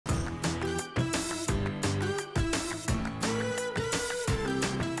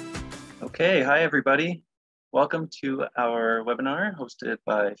Okay, hi everybody. Welcome to our webinar hosted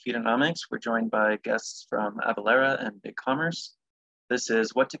by Feedonomics. We're joined by guests from Avalara and BigCommerce. This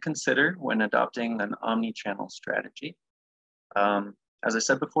is what to consider when adopting an omni-channel strategy. As I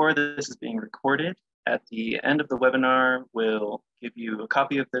said before, this is being recorded. At the end of the webinar, we'll give you a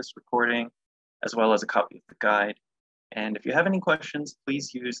copy of this recording as well as a copy of the guide. And if you have any questions,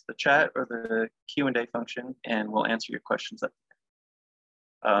 please use the chat or the Q&A function and we'll answer your questions at the end.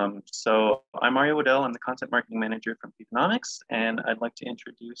 So I'm Mario Waddell, I'm the Content Marketing Manager from Feedonomics, and I'd like to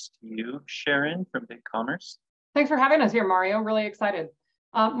introduce to you Sharon from BigCommerce. Thanks for having us here, Mario. Really excited.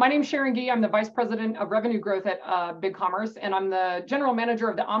 My name's Sharon Gee. I'm the Vice President of Revenue Growth at BigCommerce, and I'm the General Manager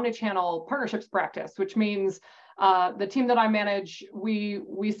of the Omnichannel Partnerships practice, which means the team that I manage,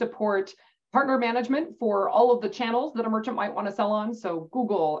 we support partner management for all of the channels that a merchant might want to sell on. So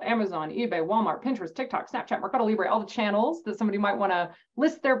Google, Amazon, eBay, Walmart, Pinterest, TikTok, Snapchat, Mercado Libre, all the channels that somebody might want to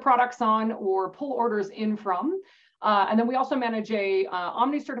list their products on or pull orders in from. And then we also manage a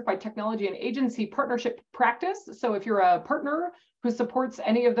Omni-certified technology and agency partnership practice. So if you're a partner who supports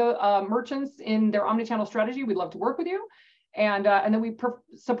any of the merchants in their omnichannel strategy, we'd love to work with you. And then we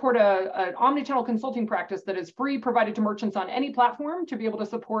support an omnichannel consulting practice that is free, provided to merchants on any platform to be able to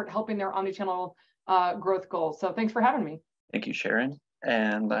support helping their omnichannel growth goals. So thanks for having me. Thank you, Sharon.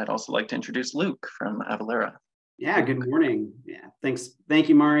 And I'd also like to introduce Luke from Avalara. Yeah, good morning. Yeah, thanks. Thank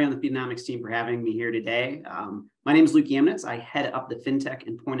you, Mario, and the Feedonomics team for having me here today. My name is Luke Yamnitz. I head up the Fintech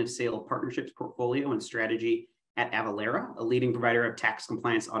and point of sale partnerships portfolio and strategy at Avalara, a leading provider of tax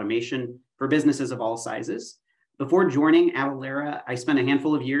compliance automation for businesses of all sizes. Before joining Avalara, I spent a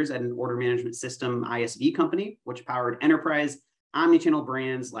handful of years at an order management system ISV company, which powered enterprise omnichannel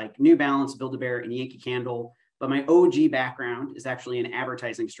brands like New Balance, Build-A-Bear, and Yankee Candle. But my OG background is actually in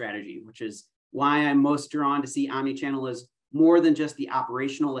advertising strategy, which is why I'm most drawn to see omnichannel as more than just the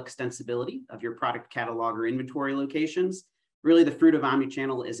operational extensibility of your product catalog or inventory locations. Really, the fruit of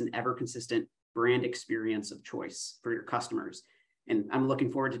omnichannel is an ever-consistent brand experience of choice for your customers. And I'm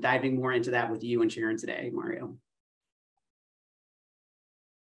looking forward to diving more into that with you and Sharon today, Mario.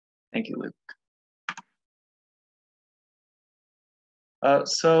 Thank you, Luke.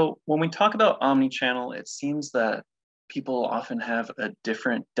 So when we talk about omnichannel, it seems that people often have a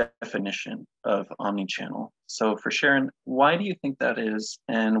different definition of omnichannel. So for Sharon, why do you think that is,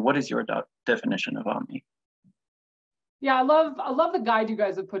 and what is your definition of omni? Yeah, I love the guide you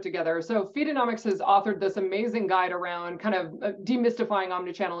guys have put together. So Feedonomics has authored this amazing guide around kind of demystifying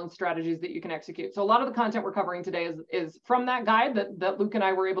omnichannel and strategies that you can execute. So a lot of the content we're covering today is from that guide that Luke and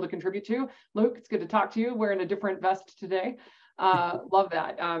I were able to contribute to. Luke, it's good to talk to you. We're in a different vest today. Love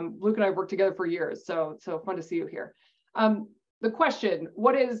that. Luke and I have worked together for years, so fun to see you here. The question,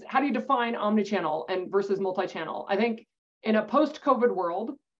 how do you define omnichannel and versus multi-channel? I think in a post-COVID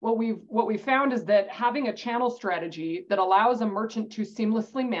world, what we found is that having a channel strategy that allows a merchant to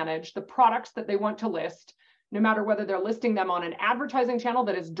seamlessly manage the products that they want to list, no matter whether they're listing them on an advertising channel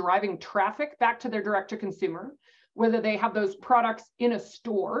that is driving traffic back to their direct-to-consumer, whether they have those products in a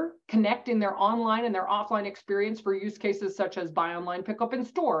store, connecting their online and their offline experience for use cases such as buy online, pick up in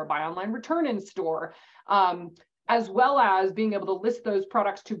store, buy online, return in store, as well as being able to list those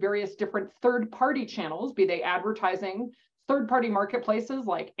products to various different third-party channels, be they advertising, third-party marketplaces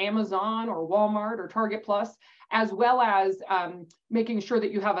like Amazon or Walmart or Target Plus, as well as making sure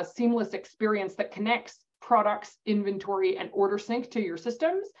that you have a seamless experience that connects products, inventory, and order sync to your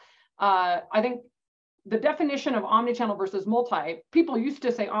systems. I think the definition of omnichannel versus multi, people used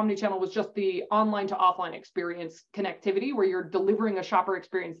to say omnichannel was just the online to offline experience connectivity where you're delivering a shopper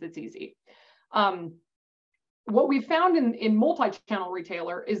experience that's easy. What we found in multi-channel retail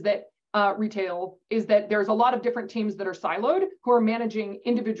is that there's a lot of different teams that are siloed who are managing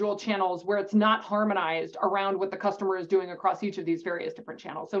individual channels where it's not harmonized around what the customer is doing across each of these various different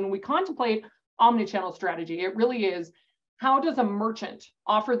channels. So when we contemplate omnichannel strategy, it really is, how does a merchant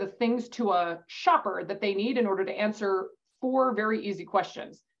offer the things to a shopper that they need in order to answer 4 very easy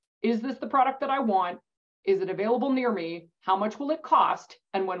questions? Is this the product that I want? Is it available near me? How much will it cost?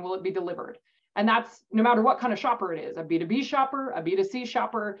 And when will it be delivered? And that's no matter what kind of shopper it is, a B2B shopper, a B2C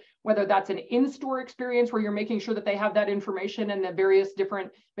shopper, whether that's an in-store experience where you're making sure that they have that information and the various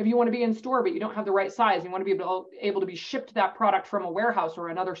different, maybe you want to be in store, but you don't have the right size. You want to be able to be shipped that product from a warehouse or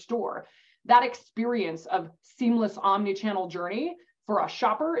another store. That experience of seamless omni-channel journey for a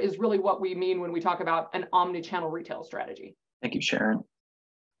shopper is really what we mean when we talk about an omni-channel retail strategy. Thank you, Sharon.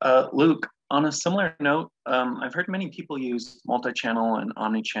 Luke, on a similar note, I've heard many people use multi-channel and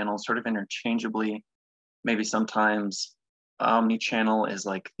omni-channel sort of interchangeably. Maybe sometimes omni-channel is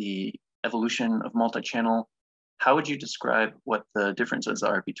like the evolution of multi-channel. How would you describe what the differences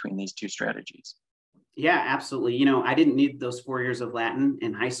are between these two strategies? Yeah, absolutely. You know, I didn't need those 4 years of Latin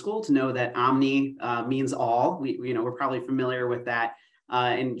in high school to know that omni means all. We're probably familiar with that.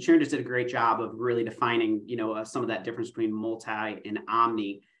 And Sharon just did a great job of really defining, some of that difference between multi and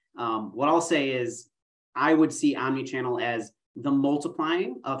omni. What I'll say is I would see omnichannel as the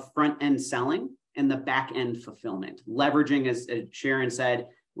multiplying of front end selling and the back end fulfillment, leveraging, as Sharon said,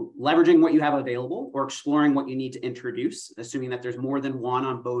 leveraging what you have available or exploring what you need to introduce, assuming that there's more than one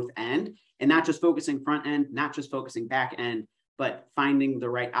on both end, and not just focusing front end, not just focusing back end, but finding the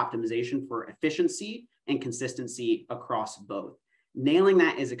right optimization for efficiency and consistency across both. Nailing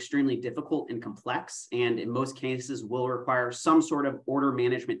that is extremely difficult and complex, and in most cases will require some sort of order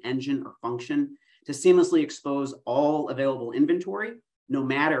management engine or function to seamlessly expose all available inventory, no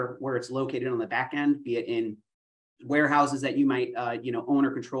matter where it's located on the back end, be it in warehouses that you might own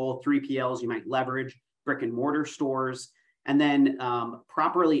or control, 3PLs you might leverage, brick and mortar stores, and then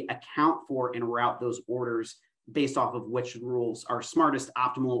properly account for and route those orders based off of which rules are smartest,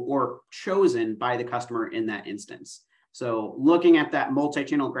 optimal, or chosen by the customer in that instance. So looking at that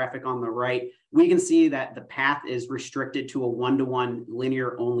multi-channel graphic on the right, we can see that the path is restricted to a 1-to-1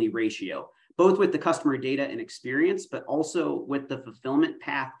 linear only ratio, both with the customer data and experience, but also with the fulfillment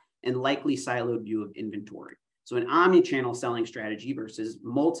path and likely siloed view of inventory. So an omni-channel selling strategy versus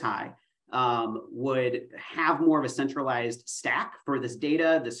multi would have more of a centralized stack for this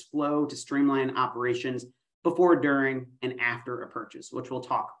data, this flow to streamline operations before, during, and after a purchase, which we'll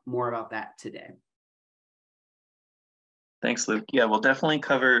talk more about that today. Thanks, Luke. Yeah, we'll definitely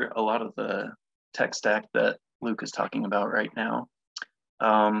cover a lot of the tech stack that Luke is talking about right now.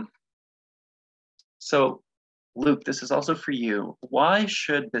 So Luke, this is also for you. Why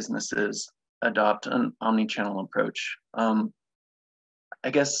should businesses adopt an omni-channel approach? I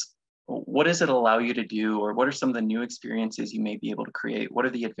guess, what does it allow you to do, or what are some of the new experiences you may be able to create? What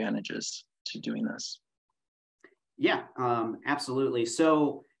are the advantages to doing this? Yeah, absolutely.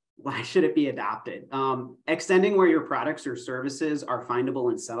 So why should it be adopted? Extending where your products or services are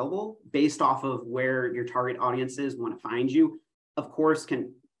findable and sellable based off of where your target audiences want to find you, of course,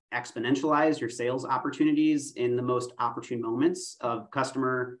 can exponentialize your sales opportunities in the most opportune moments of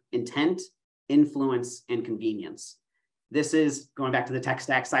customer intent, influence, and convenience. This is, going back to the tech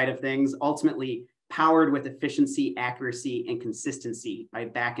stack side of things, ultimately powered with efficiency, accuracy, and consistency by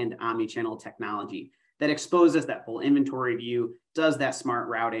back-end omnichannel technology that exposes that full inventory view, does that smart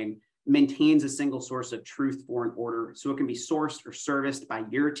routing, maintains a single source of truth for an order so it can be sourced or serviced by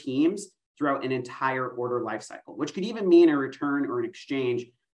your teams throughout an entire order lifecycle, which could even mean a return or an exchange,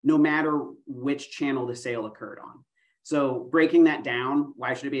 no matter which channel the sale occurred on. So breaking that down,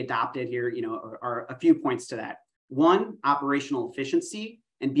 why should it be adopted here, are a few points to that. One, operational efficiency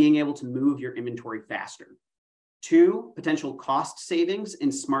and being able to move your inventory faster. Two, potential cost savings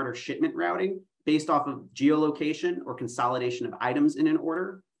and smarter shipment routing based off of geolocation or consolidation of items in an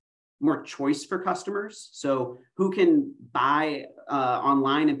order. More choice for customers. So who can buy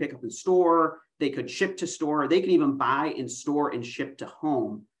online and pick up in store? They could ship to store. They could even buy in store and ship to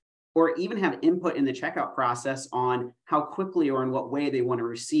home, or even have input in the checkout process on how quickly or in what way they want to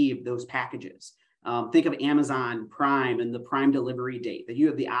receive those packages. Think of Amazon Prime and the Prime delivery date, that you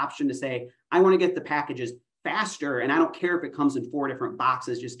have the option to say, I want to get the packages faster, and I don't care if it comes in 4 different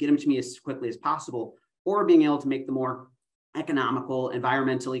boxes, just get them to me as quickly as possible, or being able to make the more economical,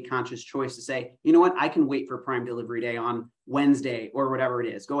 environmentally conscious choice to say, you know what, I can wait for Prime delivery day on Wednesday or whatever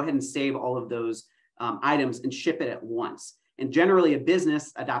it is. Go ahead and save all of those items and ship it at once. And generally, a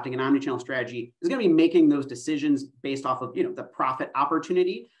business adopting an omnichannel strategy is going to be making those decisions based off of the profit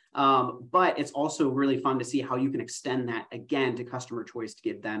opportunity. But it's also really fun to see how you can extend that again to customer choice to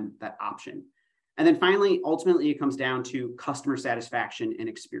give them that option. And then finally, ultimately, it comes down to customer satisfaction and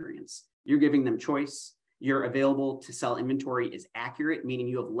experience. You're giving them choice. You're available to sell inventory is accurate, meaning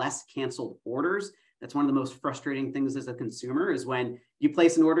you have less canceled orders. That's one of the most frustrating things as a consumer, is when you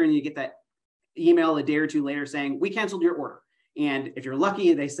place an order and you get that email a day or two later saying, we canceled your order. And if you're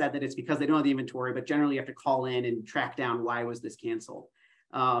lucky, they said that it's because they don't have the inventory, but generally you have to call in and track down why was this canceled.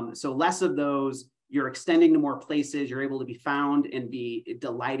 So less of those, you're extending to more places, you're able to be found and be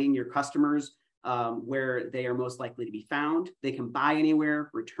delighting your customers where they are most likely to be found. They can buy anywhere,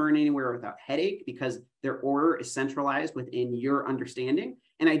 return anywhere without headache because their order is centralized within your understanding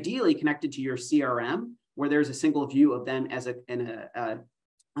and ideally connected to your CRM, where there's a single view of them as a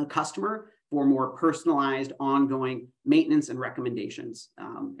customer for more personalized, ongoing maintenance and recommendations.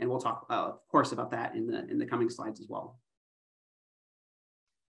 And we'll talk, of course, about that in the coming slides as well.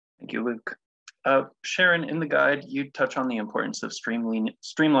 Thank you, Luke. Sharon, in the guide, you touch on the importance of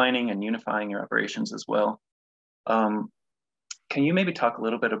streamlining and unifying your operations as well. Can you maybe talk a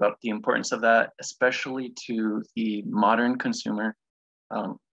little bit about the importance of that, especially to the modern consumer?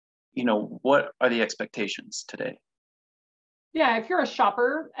 What are the expectations today? Yeah, if you're a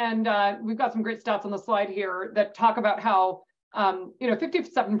shopper, and we've got some great stats on the slide here that talk about how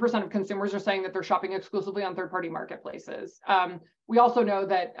 57% of consumers are saying that they're shopping exclusively on third-party marketplaces. We also know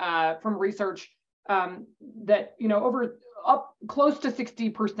that from research that up close to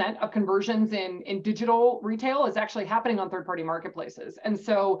 60% of conversions in digital retail is actually happening on third-party marketplaces. And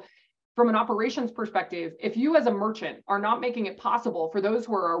so from an operations perspective, if you as a merchant are not making it possible for those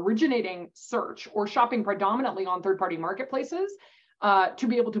who are originating search or shopping predominantly on third-party marketplaces to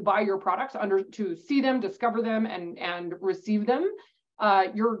be able to buy your products, to see them, discover them, and receive them,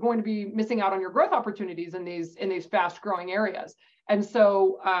 you're going to be missing out on your growth opportunities in these fast-growing areas. And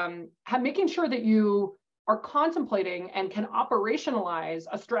so making sure that you are contemplating and can operationalize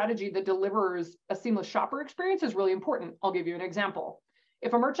a strategy that delivers a seamless shopper experience is really important. I'll give you an example.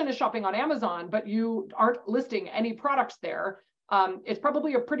 If a merchant is shopping on Amazon, but you aren't listing any products there, it's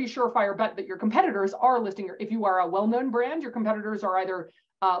probably a pretty surefire bet that your competitors are listing. If you are a well-known brand, your competitors are either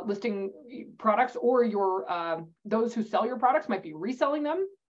listing products, or those who sell your products might be reselling them.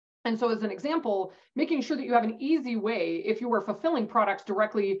 And so as an example, making sure that you have an easy way, if you are fulfilling products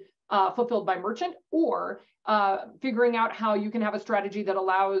directly fulfilled by merchant, or figuring out how you can have a strategy that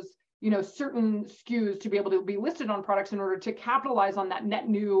allows certain SKUs to be able to be listed on products in order to capitalize on that net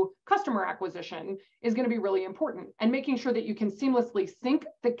new customer acquisition is going to be really important. And making sure that you can seamlessly sync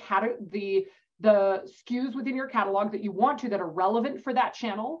the SKUs within your catalog that you want to, that are relevant for that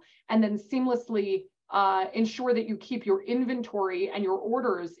channel, and then seamlessly ensure that you keep your inventory and your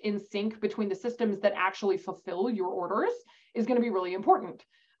orders in sync between the systems that actually fulfill your orders is going to be really important.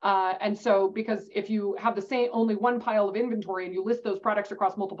 And so, because if you have only one pile of inventory and you list those products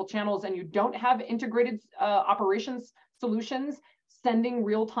across multiple channels and you don't have integrated operations solutions sending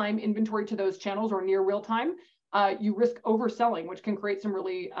real-time inventory to those channels or near real-time, you risk overselling, which can create some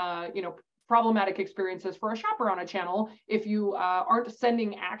really problematic experiences for a shopper on a channel if you aren't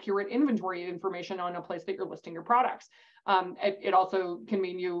sending accurate inventory information on a place that you're listing your products. It also can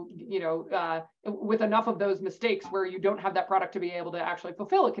mean with enough of those mistakes where you don't have that product to be able to actually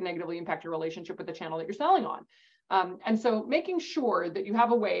fulfill, it can negatively impact your relationship with the channel that you're selling on. And so making sure that you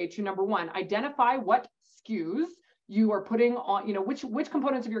have a way to, number one, identify what SKUs you are putting on, which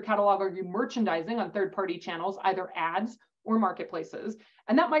components of your catalog are you merchandising on third-party channels, either ads or marketplaces.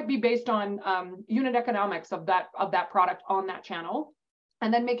 And that might be based on unit economics of that product on that channel.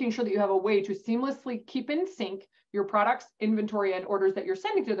 And then making sure that you have a way to seamlessly keep in sync your products, inventory, and orders that you're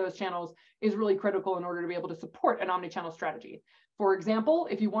sending to those channels is really critical in order to be able to support an omnichannel strategy. For example,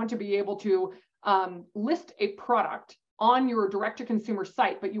 if you want to be able to list a product on your direct-to-consumer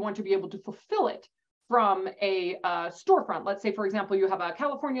site, but you want to be able to fulfill it from a storefront. Let's say, for example, you have a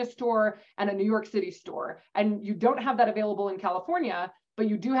California store and a New York City store, and you don't have that available in California, but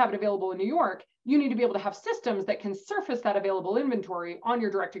you do have it available in New York. You need to be able to have systems that can surface that available inventory on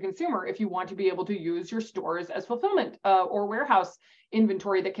your direct-to-consumer if you want to be able to use your stores as fulfillment or warehouse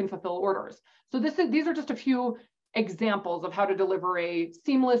inventory that can fulfill orders. So these are just a few examples of how to deliver a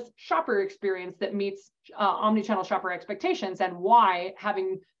seamless shopper experience that meets omnichannel shopper expectations, and why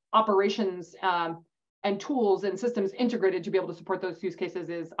having operations and tools and systems integrated to be able to support those use cases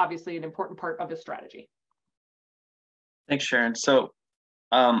is obviously an important part of this strategy. Thanks, Sharon. So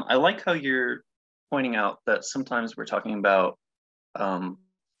I like how you're pointing out that sometimes we're talking about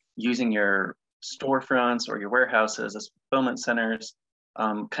using your storefronts or your warehouses as fulfillment centers,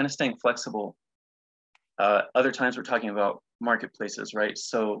 kind of staying flexible. Other times we're talking about marketplaces, right?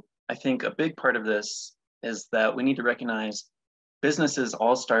 So I think a big part of this is that we need to recognize businesses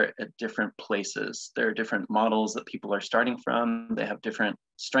all start at different places. There are different models that people are starting from. They have different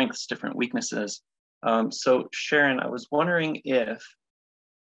strengths, different weaknesses. So Sharon, I was wondering if,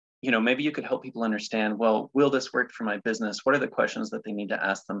 maybe you could help people understand, well, will this work for my business? What are the questions that they need to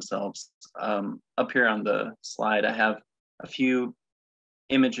ask themselves? Up here on the slide, I have a few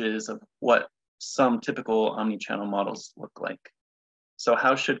images of what some typical omnichannel models look like. So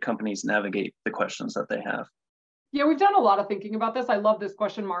how should companies navigate the questions that they have? Yeah, we've done a lot of thinking about this. I love this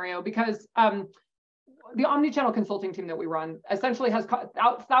question, Mario, because the omnichannel consulting team that we run essentially has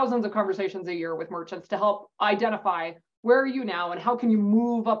thousands of conversations a year with merchants to help identify where are you now and how can you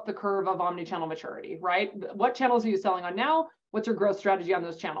move up the curve of omnichannel maturity, right? What channels are you selling on now? What's your growth strategy on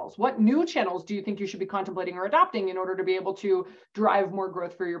those channels? What new channels do you think you should be contemplating or adopting in order to be able to drive more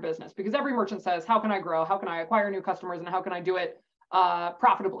growth for your business? Because every merchant says, how can I grow? How can I acquire new customers? And how can I do it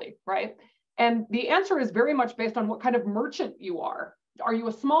profitably, right? And the answer is very much based on what kind of merchant you are. are you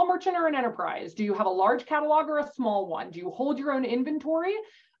a small merchant or an enterprise? Do you have a large catalog or a small one? Do you hold your own inventory?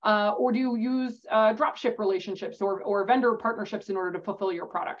 Or do you use dropship relationships or vendor partnerships in order to fulfill your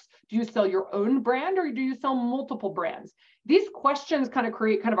products? Do you sell your own brand or do you sell multiple brands? These questions kind of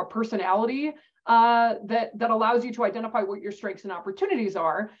create kind of a personality that allows you to identify what your strengths and opportunities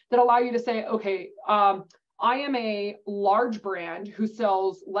are, that allow you to say, okay, I am a large brand who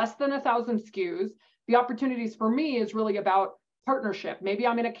sells less than 1,000 SKUs. The opportunities for me is really about partnership. Maybe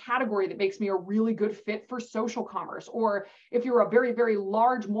I'm in a category that makes me a really good fit for social commerce. Or if you're a very, very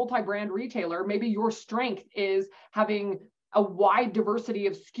large multi-brand retailer, maybe your strength is having a wide diversity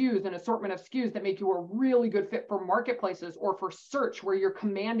of SKUs, an assortment of SKUs that make you a really good fit for marketplaces or for search, where you're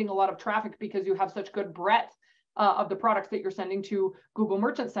commanding a lot of traffic because you have such good breadth of the products that you're sending to Google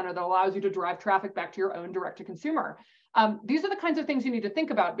Merchant Center that allows you to drive traffic back to your own direct-to-consumer. These are the kinds of things you need to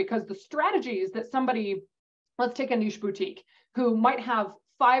think about, because the strategies that somebody, let's take a niche boutique who might have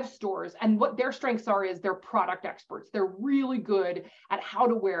 5 stores, and what their strengths are is they're product experts. They're really good at how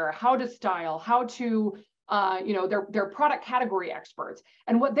to wear, how to style, how to, they're product category experts.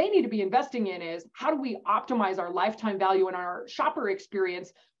 And what they need to be investing in is, how do we optimize our lifetime value and our shopper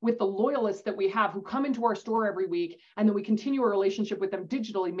experience with the loyalists that we have who come into our store every week, and then we continue a relationship with them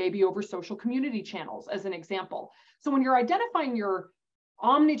digitally, maybe over social community channels, as an example. So when you're identifying your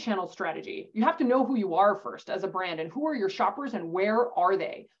omni-channel strategy, you have to know who you are first as a brand, and who are your shoppers and where are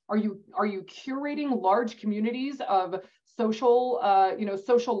they? Are you curating large communities of social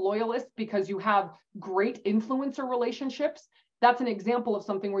loyalists because you have great influencer relationships? That's an example of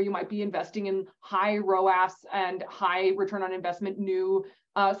something where you might be investing in high ROAS and high return on investment new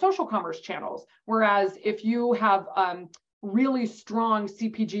social commerce channels. Whereas if you have really strong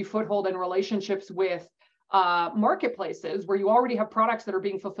CPG foothold and relationships with marketplaces where you already have products that are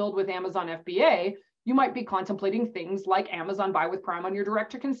being fulfilled with Amazon FBA, you might be contemplating things like Amazon Buy with Prime on your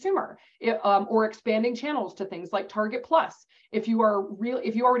direct-to-consumer, or expanding channels to things like Target Plus. If you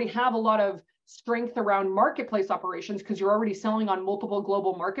already have a lot of strength around marketplace operations because you're already selling on multiple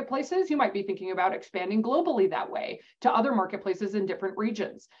global marketplaces, you might be thinking about expanding globally that way to other marketplaces in different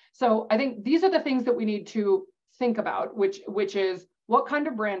regions. So I think these are the things that we need to think about, which is, what kind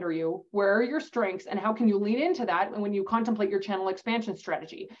of brand are you? Where are your strengths? And how can you lean into that when you contemplate your channel expansion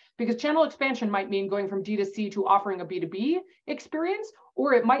strategy? Because channel expansion might mean going from D2C to offering a B2B experience,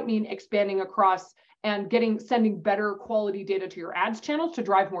 or it might mean expanding across and sending better quality data to your ads channels to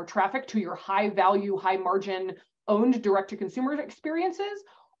drive more traffic to your high value, high margin owned direct-to-consumer experiences.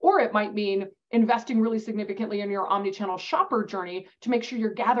 Or it might mean investing really significantly in your omnichannel shopper journey to make sure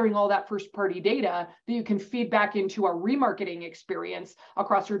you're gathering all that first-party data that you can feed back into a remarketing experience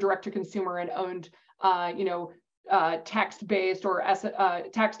across your direct-to-consumer and owned, text-based or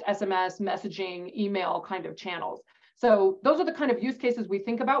text, SMS, messaging, email kind of channels. So those are the kind of use cases we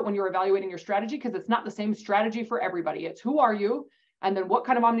think about when you're evaluating your strategy, because it's not the same strategy for everybody. It's who are you? And then what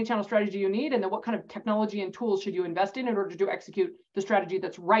kind of omnichannel strategy you need, and then what kind of technology and tools should you invest in order to execute the strategy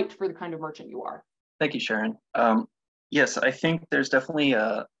that's right for the kind of merchant you are. Thank you, Sharon. Yes, I think there's definitely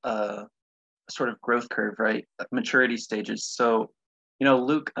a sort of growth curve, right? Maturity stages. So,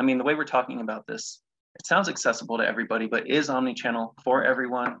 Luke, I mean, the way we're talking about this, it sounds accessible to everybody, but is omnichannel for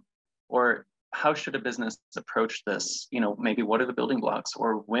everyone? Or how should a business approach this? Maybe what are the building blocks,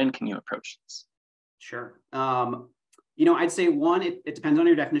 or when can you approach this? Sure. I'd say one, it depends on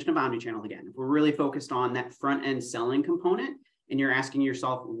your definition of omnichannel again. If we're really focused on that front end selling component, and you're asking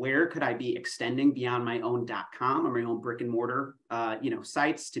yourself, where could I be extending beyond my own .com or my own brick and mortar,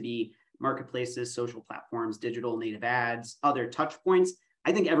 sites to be marketplaces, social platforms, digital native ads, other touch points?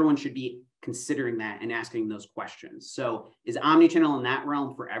 I think everyone should be considering that and asking those questions. So is omnichannel in that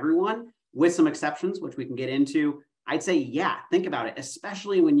realm for everyone, with some exceptions, which we can get into? I'd say, yeah, think about it,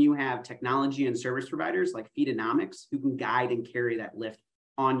 especially when you have technology and service providers like Feedonomics who can guide and carry that lift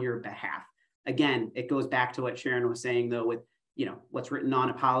on your behalf. Again, it goes back to what Sharon was saying, though, with what's written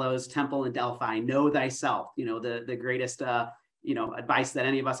on Apollo's temple in Delphi, know thyself, the greatest advice that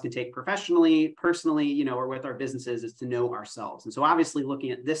any of us can take professionally, personally, or with our businesses, is to know ourselves. And so obviously,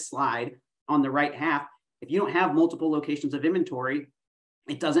 looking at this slide on the right half, if you don't have multiple locations of inventory,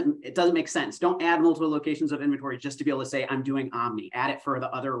 it doesn't make sense. Don't add multiple locations of inventory just to be able to say, I'm doing Omni. Add it for the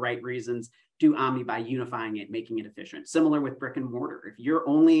other right reasons. Do Omni by unifying it, making it efficient. Similar with brick and mortar. If you're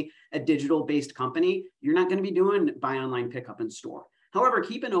only a digital-based company, you're not going to be doing buy online, pick up in store. However,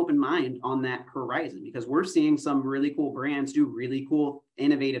 keep an open mind on that horizon, because we're seeing some really cool brands do really cool,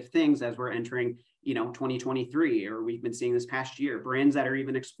 innovative things as we're entering, 2023, or we've been seeing this past year. Brands that are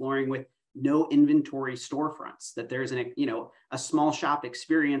even exploring with no inventory storefronts, that there's a small shop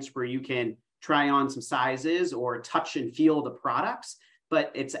experience where you can try on some sizes or touch and feel the products,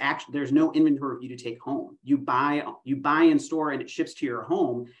 but it's actually, there's no inventory for you to take home. You buy in store and it ships to your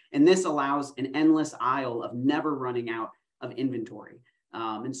home. And this allows an endless aisle of never running out of inventory.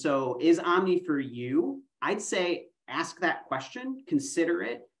 And so is Omni for you? I'd say ask that question, consider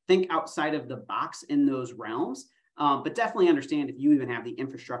it, think outside of the box in those realms, but definitely understand if you even have the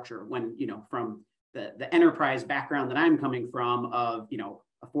infrastructure when, from the enterprise background that I'm coming from of,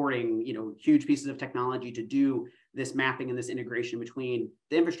 affording, huge pieces of technology to do this mapping and this integration between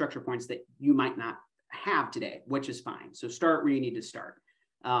the infrastructure points that you might not have today, which is fine. So start where you need to start.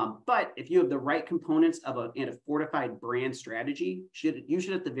 But if you have the right components of a fortified brand strategy, you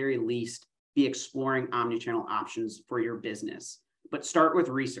should at the very least be exploring omnichannel options for your business. But start with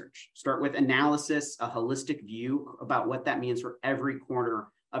research, start with analysis, a holistic view about what that means for every corner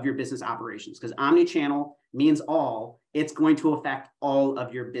of your business operations. Because omnichannel means it's going to affect all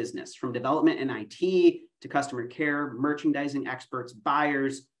of your business, from development and IT to customer care, merchandising experts,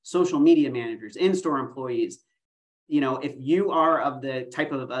 buyers, social media managers, in-store employees. If you are of the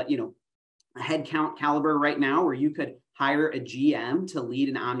type of, headcount caliber right now where you could hire a GM to lead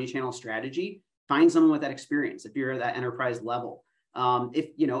an omnichannel strategy, find someone with that experience if you're at that enterprise level.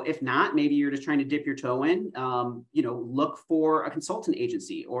 If not, maybe you're just trying to dip your toe in, look for a consultant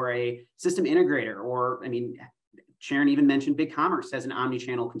agency or a system integrator, or, Sharon even mentioned BigCommerce as an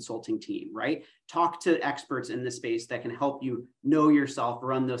omnichannel consulting team, right? Talk to experts in this space that can help you know yourself,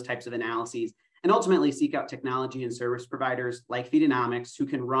 run those types of analyses, and ultimately seek out technology and service providers like Feedonomics who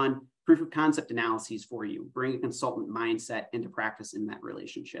can run proof of concept analyses for you, bring a consultant mindset into practice in that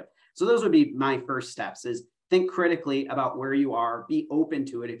relationship. So those would be my first steps, is think critically about where you are, be open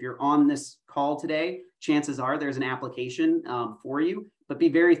to it. If you're on this call today, chances are there's an application for you, but be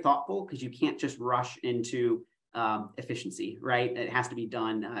very thoughtful, because you can't just rush into efficiency, right? It has to be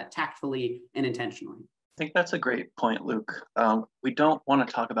done tactfully and intentionally. I think that's a great point, Luke. We don't want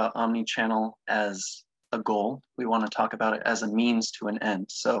to talk about omnichannel as a goal. We want to talk about it as a means to an end.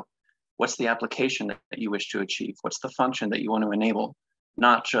 So what's the application that you wish to achieve? What's the function that you want to enable?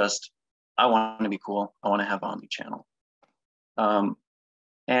 Not just, I want to be cool, I want to have omnichannel.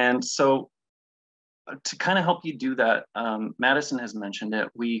 And so to kind of help you do that, Madison has mentioned it.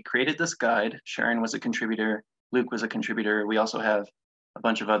 We created this guide. Sharon was a contributor. Luke was a contributor. We also have a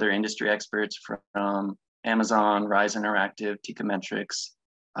bunch of other industry experts from Amazon, Rise Interactive, Tecometrics.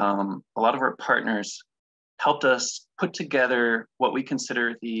 A lot of our partners helped us put together what we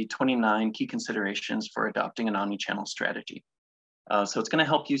consider the 29 key considerations for adopting an omnichannel strategy. So it's going to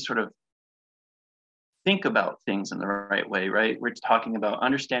help you sort of think about things in the right way, right? We're talking about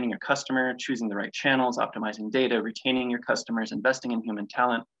understanding your customer, choosing the right channels, optimizing data, retaining your customers, investing in human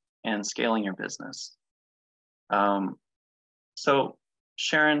talent, and scaling your business. So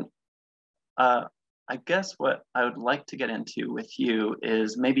Sharon, I guess what I would like to get into with you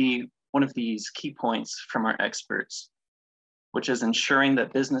is maybe one of these key points from our experts, which is ensuring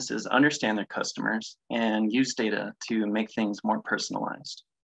that businesses understand their customers and use data to make things more personalized.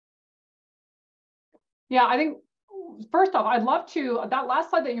 Yeah, I think first off, I'd love to, that last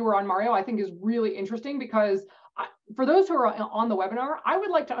slide that you were on, Mario, I think is really interesting, because for those who are on the webinar, I would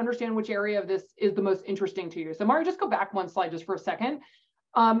like to understand which area of this is the most interesting to you. So Mario, just go back one slide just for a second.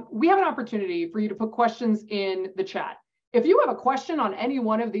 We have an opportunity for you to put questions in the chat. If you have a question on any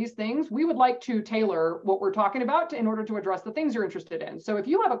one of these things, we would like to tailor what we're talking about in order to address the things you're interested in. So if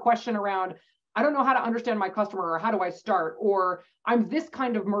you have a question around, I don't know how to understand my customer, or how do I start, or I'm this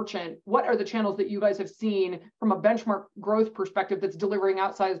kind of merchant, what are the channels that you guys have seen from a benchmark growth perspective that's delivering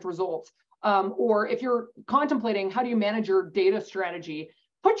outsized results? Or if you're contemplating how do you manage your data strategy,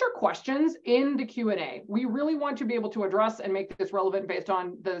 put your questions in the Q&A. We really want to be able to address and make this relevant based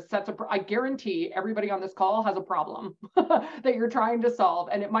on the sets of, I guarantee everybody on this call has a problem that you're trying to solve.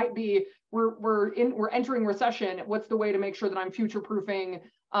 And it might be, we're entering recession. What's the way to make sure that I'm future-proofing,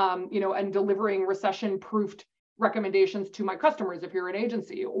 and delivering recession-proofed recommendations to my customers if you're an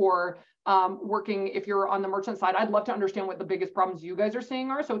agency, or working if you're on the merchant side. I'd love to understand what the biggest problems you guys are seeing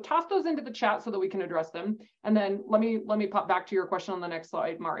are. So toss those into the chat so that we can address them. And then let me pop back to your question on the next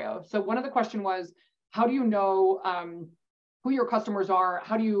slide, Mario. So one of the question was, how do you know who your customers are?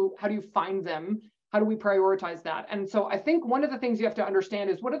 How do you find them? How do we prioritize that? And so I think one of the things you have to understand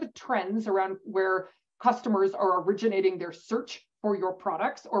is, what are the trends around where customers are originating their search for your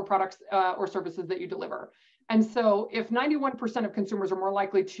products or services that you deliver. And so if 91% of consumers are more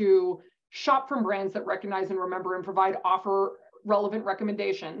likely to shop from brands that recognize and remember and offer relevant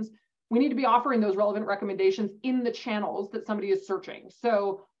recommendations, we need to be offering those relevant recommendations in the channels that somebody is searching.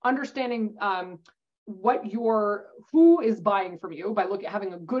 So understanding who is buying from you by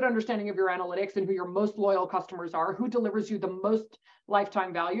having a good understanding of your analytics and who your most loyal customers are, who delivers you the most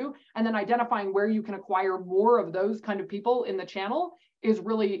lifetime value, and then identifying where you can acquire more of those kind of people in the channel is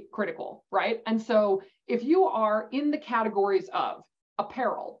really critical, right? And so if you are in the categories of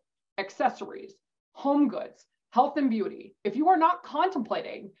apparel, accessories, home goods, health and beauty, if you are not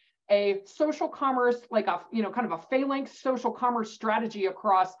contemplating a social commerce, like a, kind of a phalanx social commerce strategy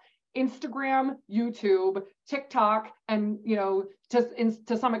across Instagram, YouTube, TikTok, and,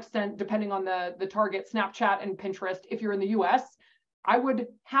 to some extent, depending on the target, Snapchat and Pinterest, if you're in the US, I would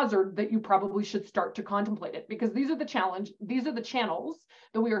hazard that you probably should start to contemplate it, because these are the channels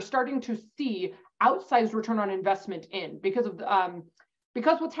that we are starting to see outsized return on investment in because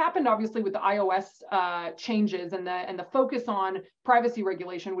what's happened obviously with the iOS changes and the focus on privacy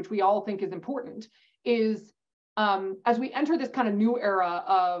regulation, which we all think is important, is as we enter this kind of new era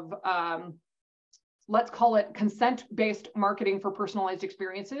of let's call it consent-based marketing for personalized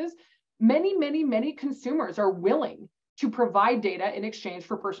experiences, many consumers are willing to provide data in exchange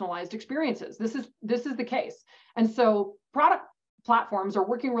for personalized experiences. This is the case. And so product platforms are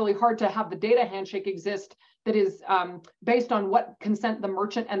working really hard to have the data handshake exist that is based on what consent the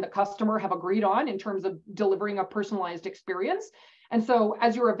merchant and the customer have agreed on in terms of delivering a personalized experience. And so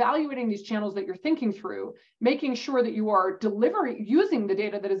as you're evaluating these channels that you're thinking through, making sure that you are using the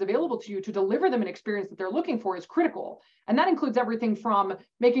data that is available to you to deliver them an experience that they're looking for is critical. And that includes everything from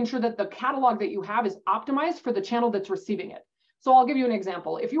making sure that the catalog that you have is optimized for the channel that's receiving it. So I'll give you an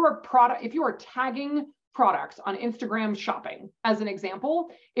example. If you are tagging products on Instagram shopping, as an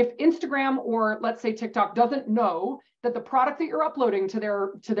example, if Instagram or let's say TikTok doesn't know that the product that you're uploading to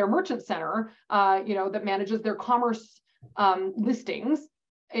their merchant center, that manages their commerce listings,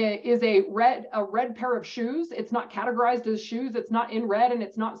 is a red pair of shoes, it's not categorized as shoes, it's not in red, and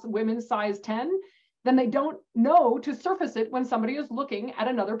it's not women's size 10, then they don't know to surface it when somebody is looking at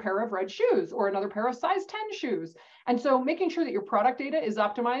another pair of red shoes or another pair of size 10 shoes. And so making sure that your product data is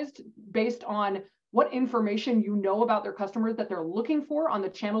optimized based on what information you know about their customers that they're looking for on the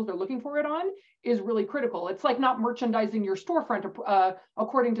channels they're looking for it on is really critical. It's like not merchandising your storefront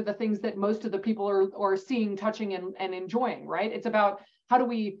according to the things that most of the people are seeing, touching, and enjoying, right? It's about how do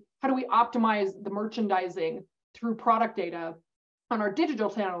we optimize the merchandising through product data on our digital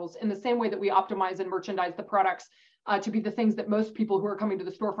channels in the same way that we optimize and merchandise the products to be the things that most people who are coming to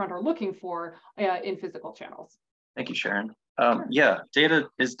the storefront are looking for in physical channels. Thank you, Sharon. Sure. Yeah, data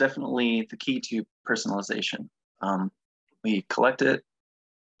is definitely the key to personalization. We collect it,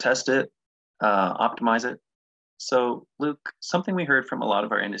 test it, optimize it. So Luke, something we heard from a lot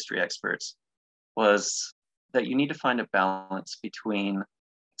of our industry experts was that you need to find a balance between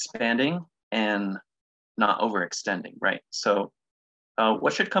expanding and not overextending, right? So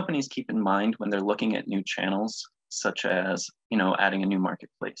what should companies keep in mind when they're looking at new channels, such as, adding a new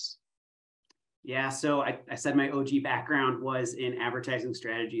marketplace? Yeah, so I said my OG background was in advertising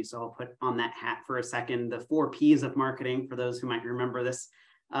strategy, so I'll put on that hat for a second. The 4 Ps of marketing, for those who might remember this,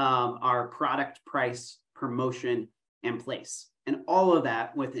 are product, price, promotion, and place. And all of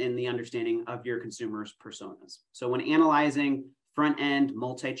that within the understanding of your consumers' personas. So when analyzing front-end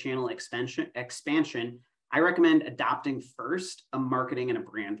multi-channel expansion, I recommend adopting first a marketing and a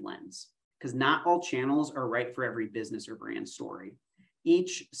brand lens, because not all channels are right for every business or brand story.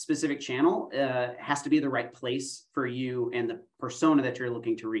 Each specific channel has to be the right place for you and the persona that you're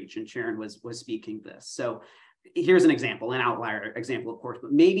looking to reach. And Sharon was speaking this. So here's an example, an outlier example, of course,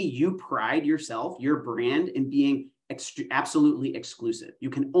 but maybe you pride yourself, your brand, in being absolutely exclusive. You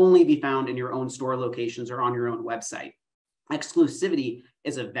can only be found in your own store locations or on your own website. Exclusivity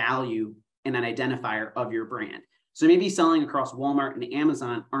is a value and an identifier of your brand. So maybe selling across Walmart and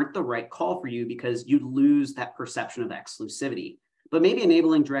Amazon aren't the right call for you because you lose that perception of exclusivity. But maybe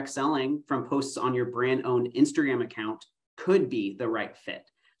enabling direct selling from posts on your brand-owned Instagram account could be the right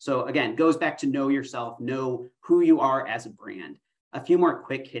fit. So again, goes back to know yourself, know who you are as a brand. A few more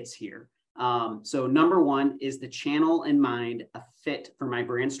quick hits here. So number 1, is the channel in mind a fit for my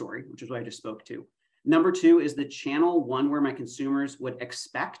brand story, which is what I just spoke to. Number 2, is the channel one where my consumers would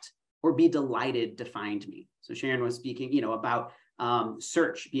expect or be delighted to find me? So Sharon was speaking, about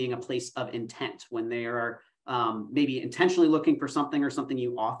search being a place of intent when they are maybe intentionally looking for something or something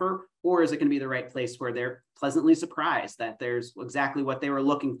you offer, or is it going to be the right place where they're pleasantly surprised that there's exactly what they were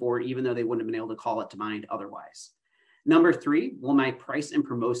looking for, even though they wouldn't have been able to call it to mind otherwise? Number 3, will my price and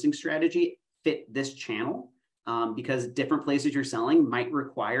promoting strategy fit this channel? Because different places you're selling might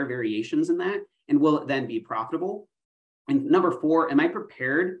require variations in that, and will it then be profitable? And number 4, am I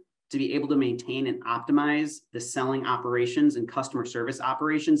prepared to be able to maintain and optimize the selling operations and customer service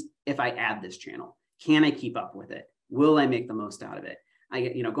operations if I add this channel? Can I keep up with it? Will I make the most out of it?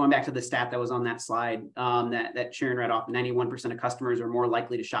 Going back to the stat that was on that slide that Sharon read off, 91% of customers are more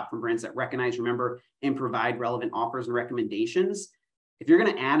likely to shop from brands that recognize, remember, and provide relevant offers and recommendations. If you're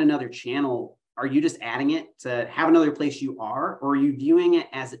going to add another channel, are you just adding it to have another place you are, or are you viewing it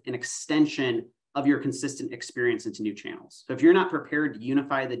as an extension of your consistent experience into new channels? So if you're not prepared to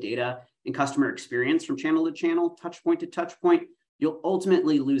unify the data and customer experience from channel to channel, touch point to touch point, you'll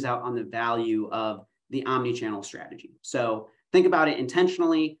ultimately lose out on the value of the omni-channel strategy. So think about it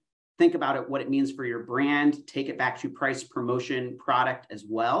intentionally, think about it, what it means for your brand, take it back to price, promotion, product as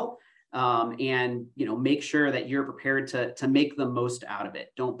well. And make sure that you're prepared to make the most out of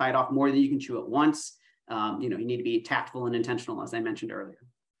it. Don't bite off more than you can chew at once. You need to be tactful and intentional, as I mentioned earlier.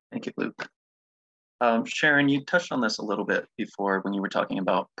 Thank you, Luke. Sharon, you touched on this a little bit before when you were talking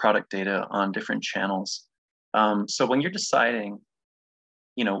about product data on different channels. So when you're deciding,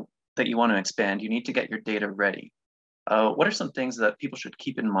 that you want to expand, you need to get your data ready. What are some things that people should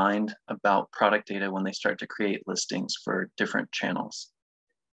keep in mind about product data when they start to create listings for different channels?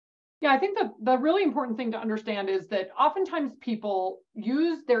 Yeah, I think the really important thing to understand is that oftentimes people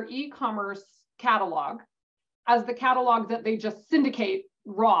use their e-commerce catalog as the catalog that they just syndicate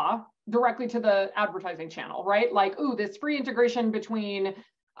raw directly to the advertising channel, right? Like, ooh, this free integration between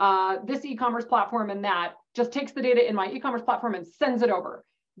this e-commerce platform and that just takes the data in my e-commerce platform and sends it over.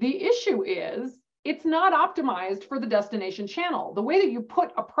 The issue is it's not optimized for the destination channel. The way that you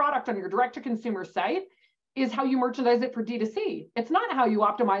put a product on your direct-to-consumer site is how you merchandise it for D2C. It's not how you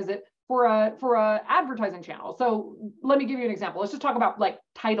optimize it for a advertising channel. So let me give you an example. Let's just talk about like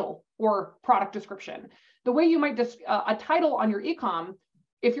title or product description. The way you might a title on your e-com,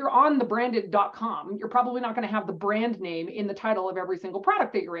 if you're on the branded.com, you're probably not going to have the brand name in the title of every single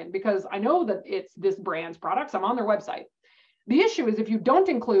product that you're in, because I know that it's this brand's products. I'm on their website. The issue is if you don't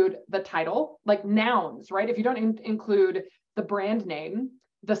include the title, like nouns, right? If you don't include the brand name,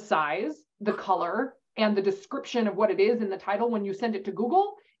 the size, the color, and the description of what it is in the title when you send it to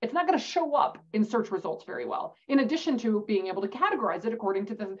Google, it's not going to show up in search results very well. In addition to being able to categorize it according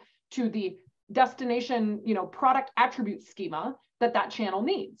to the destination, product attribute schema that channel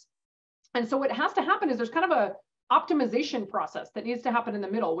needs. And so what has to happen is there's kind of a optimization process that needs to happen in the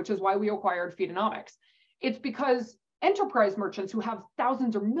middle, which is why we acquired Feedonomics. It's because enterprise merchants who have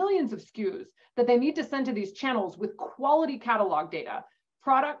thousands or millions of SKUs that they need to send to these channels with quality catalog data,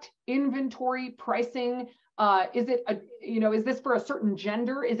 product, inventory, pricing. Is this for a certain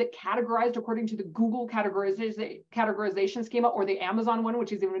gender? Is it categorized according to the Google categorization schema or the Amazon one,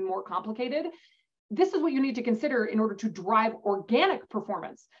 which is even more complicated? This is what you need to consider in order to drive organic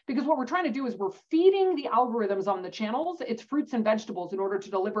performance. Because what we're trying to do is we're feeding the algorithms on the channels its fruits and vegetables in order to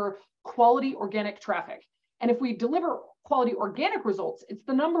deliver quality organic traffic. And if we deliver quality organic results, it's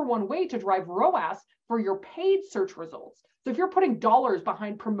the #1 way to drive ROAS for your paid search results. So if you're putting dollars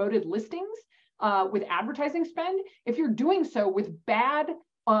behind promoted listings with advertising spend, if you're doing so with bad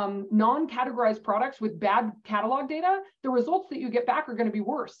non-categorized products with bad catalog data, the results that you get back are going to be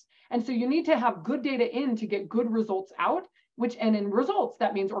worse. And so you need to have good data in to get good results out, and in results,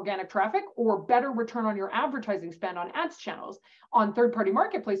 that means organic traffic or better return on your advertising spend on ads channels. On third-party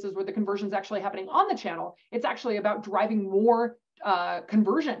marketplaces where the conversion is actually happening on the channel, it's actually about driving more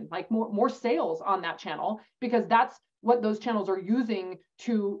conversion, like more sales on that channel, because that's what those channels are using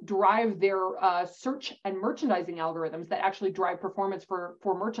to drive their search and merchandising algorithms that actually drive performance for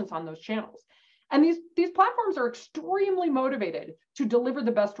merchants on those channels. And these platforms are extremely motivated to deliver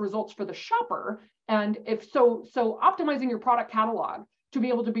the best results for the shopper. And if so optimizing your product catalog to be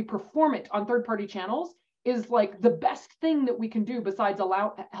able to be performant on third-party channels is like the best thing that we can do besides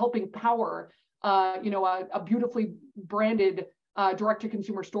helping power a beautifully branded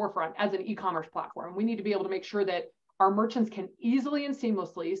direct-to-consumer storefront as an e-commerce platform. We need to be able to make sure that our merchants can easily and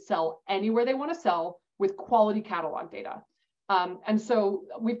seamlessly sell anywhere they want to sell with quality catalog data. And so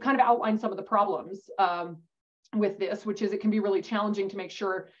we've kind of outlined some of the problems with this, which is it can be really challenging to make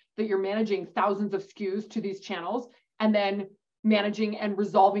sure that you're managing thousands of SKUs to these channels and then managing and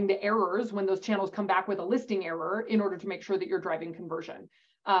resolving the errors when those channels come back with a listing error in order to make sure that you're driving conversion.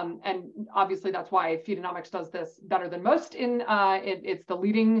 And obviously that's why Feedonomics does this better than most. It's the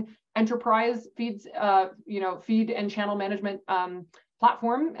leading enterprise feed and channel management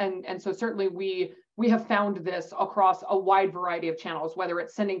platform. And so certainly we have found this across a wide variety of channels, whether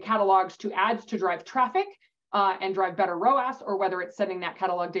it's sending catalogs to ads to drive traffic and drive better ROAS, or whether it's sending that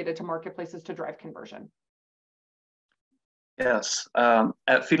catalog data to marketplaces to drive conversion. Yes,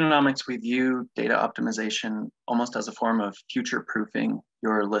 at Feedonomics, we view data optimization almost as a form of future-proofing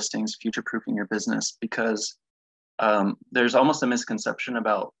your listings, future-proofing your business, because there's almost a misconception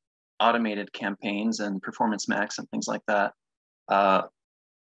about automated campaigns and performance max and things like that,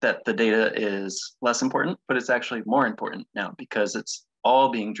 that the data is less important, but it's actually more important now because it's all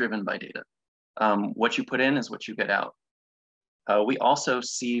being driven by data. What you put in is what you get out. We also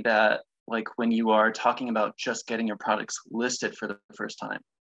see that, like, when you are talking about just getting your products listed for the first time,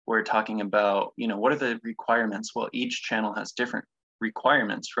 we're talking about, what are the requirements? Well, each channel has different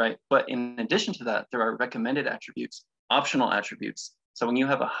requirements, right? But in addition to that, there are recommended attributes, optional attributes. So when you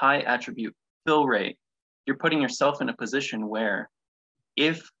have a high attribute fill rate, you're putting yourself in a position where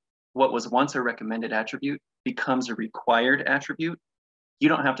if what was once a recommended attribute becomes a required attribute, you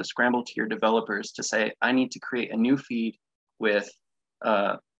don't have to scramble to your developers to say, I need to create a new feed with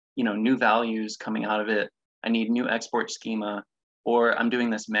new values coming out of it. I need new export schema, or I'm doing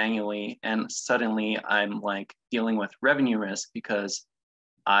this manually and suddenly I'm like dealing with revenue risk because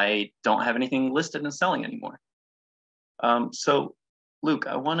I don't have anything listed and selling anymore. So Luke,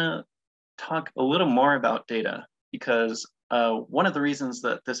 I want to talk a little more about data because one of the reasons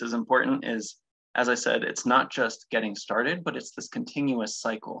that this is important is, as I said, it's not just getting started, but it's this continuous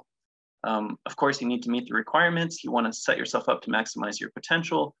cycle. Of course, you need to meet the requirements. You want to set yourself up to maximize your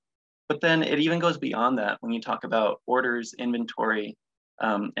potential. But then it even goes beyond that when you talk about orders, inventory,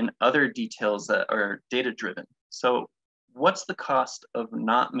 and other details that are data-driven. So what's the cost of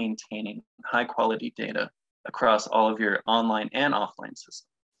not maintaining high-quality data across all of your online and offline systems?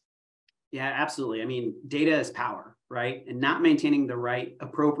 Yeah, absolutely. I mean, data is power, right? And not maintaining the right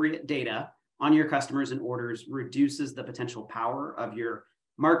appropriate data on your customers and orders reduces the potential power of your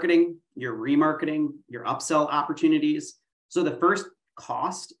marketing, your remarketing, your upsell opportunities. So the first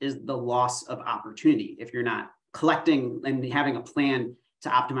cost is the loss of opportunity if you're not collecting and having a plan to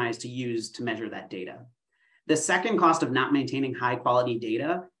optimize to use to measure that data. The second cost of not maintaining high quality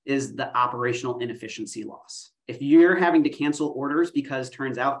data is the operational inefficiency loss. If you're having to cancel orders because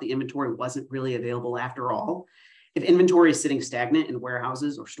turns out the inventory wasn't really available after all, if inventory is sitting stagnant in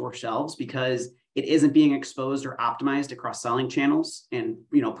warehouses or store shelves because it isn't being exposed or optimized across selling channels and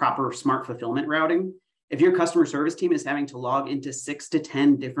proper smart fulfillment routing, if your customer service team is having to log into 6 to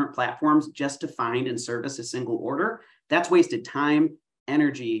 10 different platforms just to find and service a single order, that's wasted time,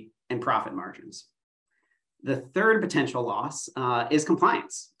 energy, and profit margins. The third potential loss is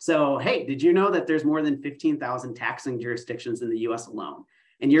compliance. So, hey, did you know that there's more than 15,000 taxing jurisdictions in the US alone?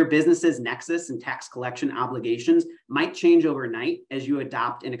 And your business's nexus and tax collection obligations might change overnight as you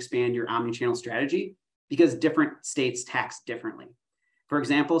adopt and expand your omnichannel strategy because different states tax differently. For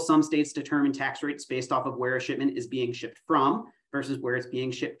example, some states determine tax rates based off of where a shipment is being shipped from versus where it's being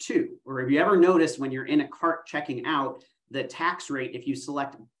shipped to. Or have you ever noticed when you're in a cart checking out, the tax rate, if you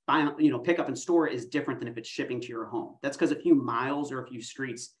select pick up in store, is different than if it's shipping to your home? That's because a few miles or a few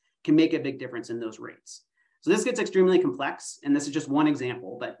streets can make a big difference in those rates. So this gets extremely complex, and this is just one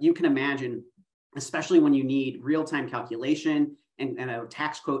example, but you can imagine, especially when you need real-time calculation and a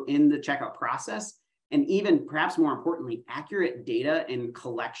tax quote in the checkout process, and even perhaps more importantly, accurate data and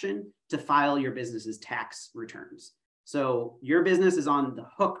collection to file your business's tax returns. So your business is on the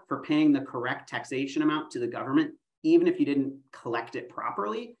hook for paying the correct taxation amount to the government, even if you didn't collect it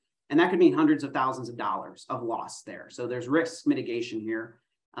properly. And that could mean hundreds of thousands of dollars of loss there. So there's risk mitigation here.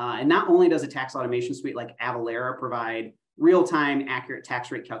 And not only does a tax automation suite like Avalara provide real-time accurate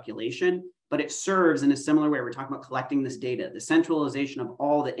tax rate calculation, but it serves in a similar way. We're talking about collecting this data, the centralization of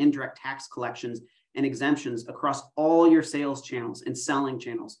all the indirect tax collections and exemptions across all your sales channels and selling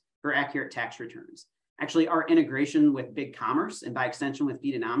channels for accurate tax returns. Actually, our integration with BigCommerce and by extension with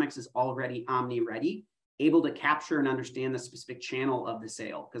Feedonomics is already omni-ready, able to capture and understand the specific channel of the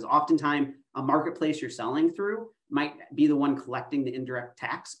sale. Because oftentimes a marketplace you're selling through might be the one collecting the indirect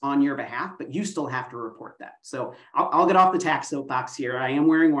tax on your behalf, but you still have to report that. So I'll get off the tax soapbox here. I am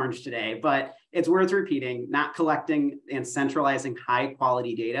wearing orange today, but it's worth repeating, not collecting and centralizing high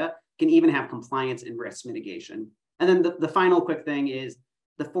quality data can even have compliance and risk mitigation. And then the final quick thing is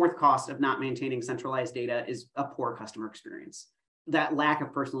the fourth cost of not maintaining centralized data is a poor customer experience. That lack of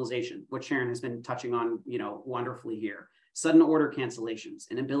personalization, which Sharon has been touching on, wonderfully here. Sudden order cancellations,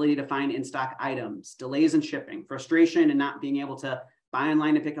 inability to find in-stock items, delays in shipping, frustration and not being able to buy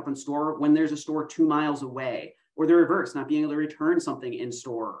online and pick up in store when there's a store 2 miles away, or the reverse, not being able to return something in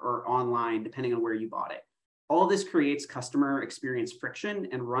store or online, depending on where you bought it. All this creates customer experience friction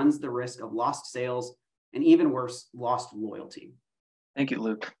and runs the risk of lost sales and even worse, lost loyalty. Thank you,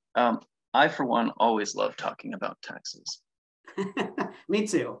 Luke. I, for one, always love talking about taxes. Me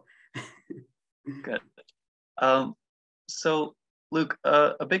too. Good. So, Luke,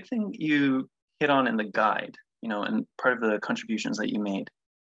 a big thing you hit on in the guide, and part of the contributions that you made,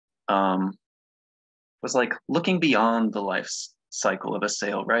 was like looking beyond the cycle of a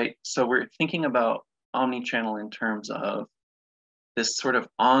sale, right? So we're thinking about omni-channel in terms of this sort of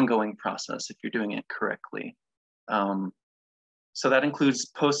ongoing process if you're doing it correctly. So that includes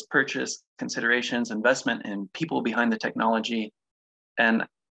post-purchase considerations, investment in people behind the technology, and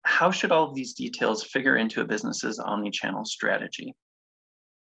how should all of these details figure into a business's omni-channel strategy?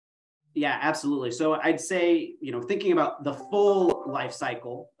 Yeah, absolutely. So I'd say, thinking about the full life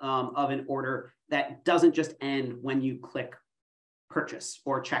cycle of an order that doesn't just end when you click purchase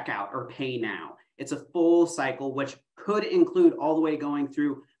or checkout or pay now. It's a full cycle, which could include all the way going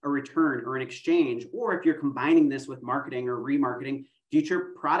through a return or an exchange, or if you're combining this with marketing or remarketing,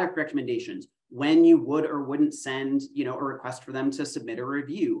 future product recommendations, when you would or wouldn't send, a request for them to submit a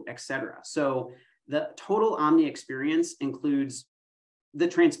review, et cetera. So the total omni experience includes the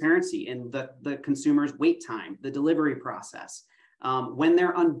transparency in the consumer's wait time, the delivery process, when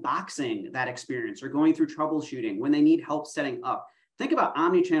they're unboxing that experience or going through troubleshooting, when they need help setting up. Think about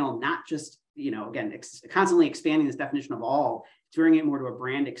omnichannel, not just, again, constantly expanding this definition of all, turning it more to a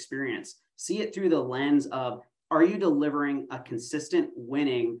brand experience. See it through the lens of, are you delivering a consistent,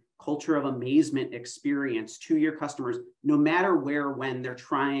 winning culture of amazement experience to your customers, no matter where, when they're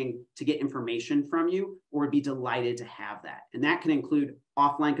trying to get information from you, or be delighted to have that. And that can include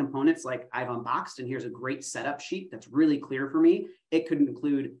offline components like I've unboxed, and here's a great setup sheet that's really clear for me. It could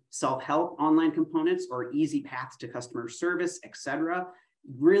include self-help online components or easy paths to customer service, et cetera.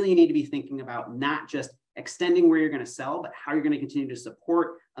 Really, you need to be thinking about not just extending where you're going to sell, but how you're going to continue to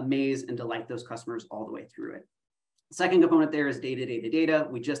support, amaze, and delight those customers all the way through it. Second component there is data.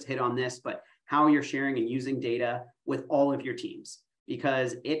 We just hit on this, but how you're sharing and using data with all of your teams,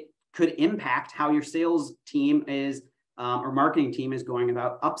 because it could impact how your sales team is or marketing team is going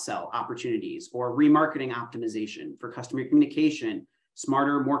about upsell opportunities or remarketing optimization for customer communication,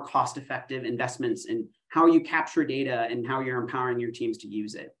 smarter, more cost-effective investments in how you capture data and how you're empowering your teams to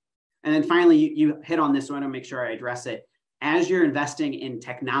use it. And then finally, you hit on this, so I want to make sure I address it. As you're investing in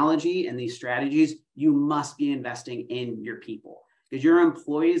technology and these strategies, you must be investing in your people, because your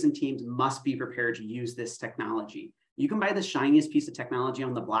employees and teams must be prepared to use this technology. You can buy the shiniest piece of technology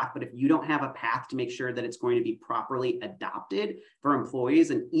on the block, but if you don't have a path to make sure that it's going to be properly adopted for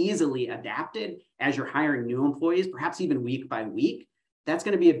employees and easily adapted as you're hiring new employees, perhaps even week by week, that's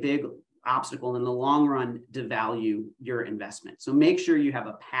going to be a big obstacle in the long run to devalue your investment. So make sure you have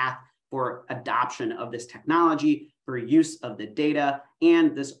a path for adoption of this technology, for use of the data,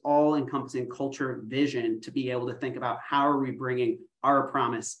 and this all-encompassing culture vision to be able to think about how are we bringing our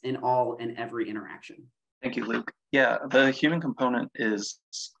promise in all and every interaction. Thank you, Luke. Yeah, the human component is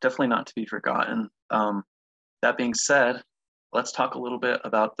definitely not to be forgotten. That being said, let's talk a little bit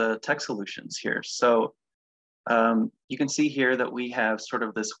about the tech solutions here. So you can see here that we have sort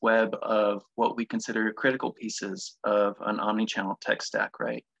of this web of what we consider critical pieces of an omnichannel tech stack,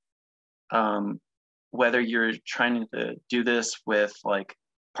 right? Whether you're trying to do this with like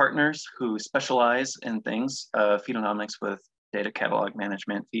partners who specialize in things, Feedonomics with data catalog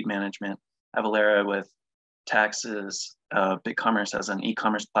management, feed management, Avalara with taxes, BigCommerce as an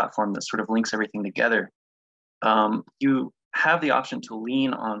e-commerce platform that sort of links everything together. You have the option to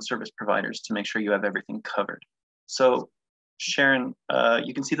lean on service providers to make sure you have everything covered. So Sharon,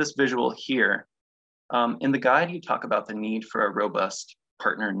 you can see this visual here. In the guide, you talk about the need for a robust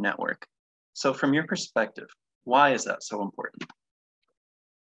partner network. So from your perspective, why is that so important?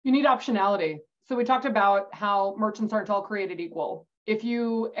 You need optionality. So we talked about how merchants aren't all created equal. If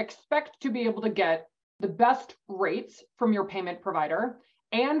you expect to be able to get the best rates from your payment provider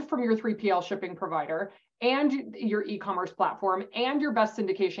and from your 3PL shipping provider and your e-commerce platform and your best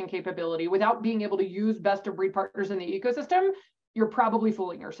syndication capability without being able to use best of breed partners in the ecosystem, you're probably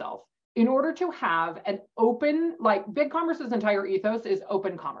fooling yourself. In order to have an open, like BigCommerce's entire ethos is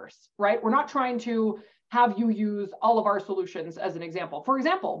open commerce, right? We're not trying to have you use all of our solutions as an example. For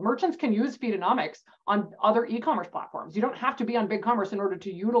example, merchants can use Feedonomics on other e-commerce platforms. You don't have to be on BigCommerce in order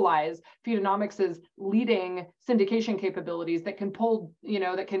to utilize Feedonomics' leading syndication capabilities that can pull,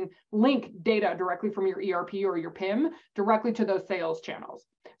 that can link data directly from your ERP or your PIM directly to those sales channels.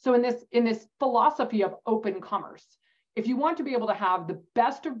 So in this philosophy of open commerce, if you want to be able to have the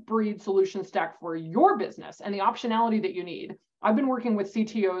best of breed solution stack for your business and the optionality that you need, I've been working with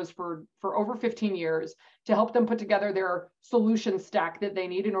CTOs for over 15 years to help them put together their solution stack that they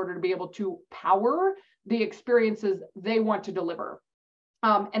need in order to be able to power the experiences they want to deliver.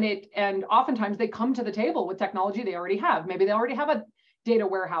 And oftentimes they come to the table with technology they already have. Maybe they already have a data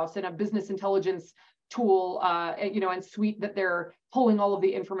warehouse and a business intelligence tool, and suite that they're pulling all of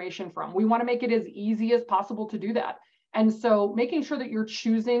the information from. We want to make it as easy as possible to do that. And so making sure that you're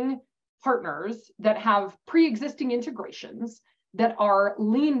choosing partners that have pre-existing integrations that are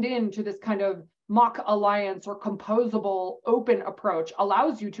leaned into this kind of mock alliance or composable open approach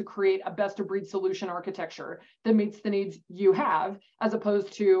allows you to create a best of breed solution architecture that meets the needs you have, as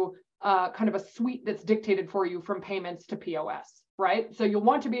opposed to kind of a suite that's dictated for you from payments to POS, right? So you'll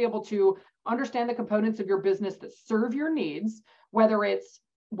want to be able to understand the components of your business that serve your needs, whether it's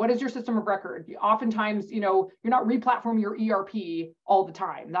what is your system of record? Oftentimes, you're not replatforming your ERP all the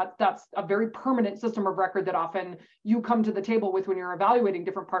time. That's a very permanent system of record that often you come to the table with when you're evaluating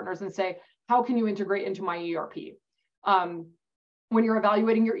different partners and say, how can you integrate into my ERP? When you're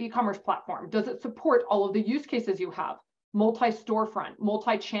evaluating your e-commerce platform, does it support all of the use cases you have? Multi-storefront,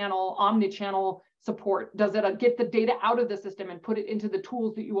 multi-channel, omni-channel support? Does it get the data out of the system and put it into the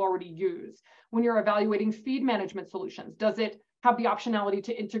tools that you already use? When you're evaluating feed management solutions, does it have the optionality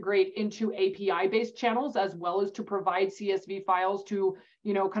to integrate into API-based channels, as well as to provide CSV files to,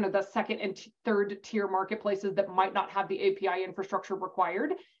 kind of the second and third tier marketplaces that might not have the API infrastructure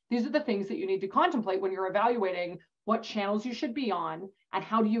required? These are the things that you need to contemplate when you're evaluating what channels you should be on and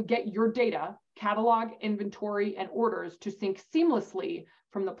how do you get your data, catalog, inventory, and orders to sync seamlessly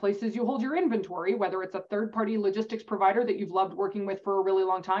from the places you hold your inventory, whether it's a third-party logistics provider that you've loved working with for a really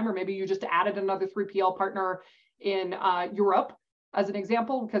long time, or maybe you just added another 3PL partner in Europe, as an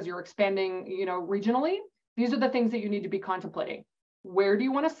example, because you're expanding, regionally. These are the things that you need to be contemplating. Where do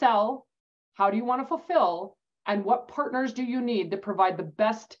you want to sell? How do you want to fulfill? And what partners do you need to provide the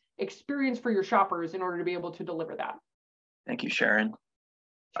best experience for your shoppers in order to be able to deliver that? Thank you, Sharon.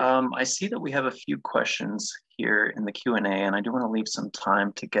 I see that we have a few questions here in the Q&A, and I do want to leave some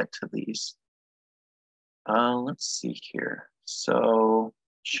time to get to these. Let's see here. So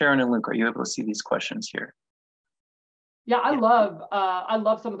Sharon and Luke, are you able to see these questions here? Yeah, I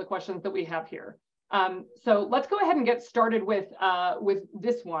love some of the questions that we have here. So let's go ahead and get started with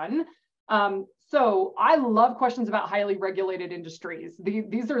this one. So I love questions about highly regulated industries.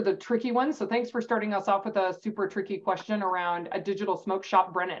 These are the tricky ones. So thanks for starting us off with a super tricky question around a digital smoke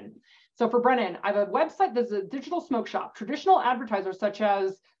shop, Brennan. So for Brennan, I have a website that's a digital smoke shop. Traditional advertisers such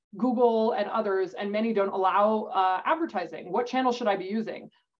as Google and others, and many don't allow advertising. What channel should I be using?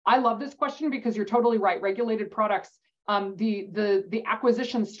 I love this question because you're totally right. Regulated products, the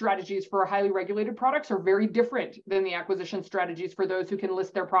acquisition strategies for highly regulated products are very different than the acquisition strategies for those who can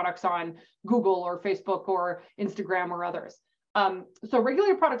list their products on Google or Facebook or Instagram or others. So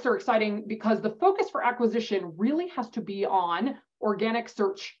regulated products are exciting because the focus for acquisition really has to be on organic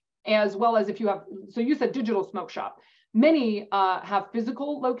search, as well as if you have, so you said digital smoke shop. Many have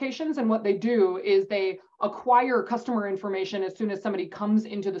physical locations, and what they do is they acquire customer information as soon as somebody comes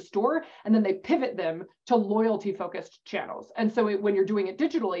into the store, and then they pivot them to loyalty-focused channels. And so when you're doing it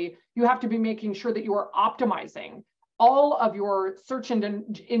digitally, you have to be making sure that you are optimizing all of your search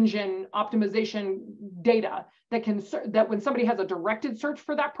engine optimization data that when somebody has a directed search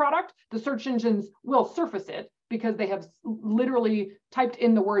for that product, the search engines will surface it because they have literally typed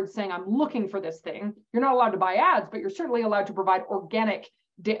in the words saying, I'm looking for this thing. You're not allowed to buy ads, but you're certainly allowed to provide organic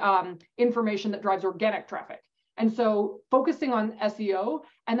information that drives organic traffic. And so focusing on SEO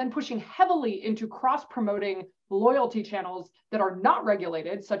and then pushing heavily into cross-promoting loyalty channels that are not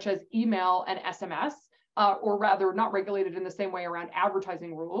regulated, such as email and SMS, or rather not regulated in the same way around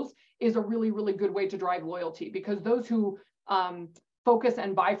advertising rules, is a really, really good way to drive loyalty, because those who focus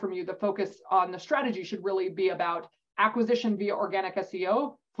and buy from you, the focus on the strategy should really be about acquisition via organic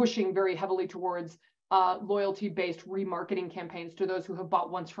SEO, pushing very heavily towards loyalty-based remarketing campaigns to those who have bought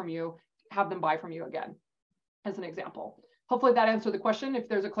once from you, have them buy from you again, as an example. Hopefully that answered the question. If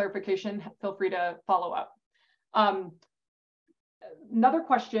there's a clarification, feel free to follow up. Another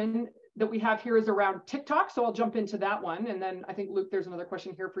question that we have here is around TikTok. So I'll jump into that one. And then I think, Luke, there's another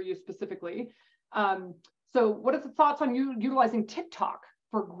question here for you specifically. So what are the thoughts on you utilizing TikTok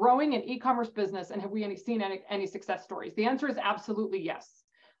for growing an e-commerce business? And have we seen any success stories? The answer is absolutely yes.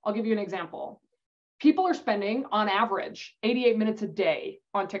 I'll give you an example. People are spending, on average, 88 minutes a day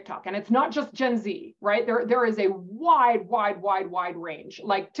on TikTok. And it's not just Gen Z, right? There is a wide range.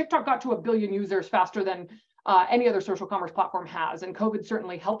 Like TikTok got to 1 billion users faster than any other social commerce platform has. And COVID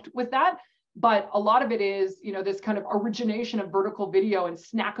certainly helped with that. But a lot of it is, this kind of origination of vertical video and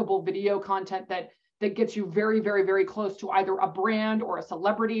snackable video content that gets you very, very close to either a brand or a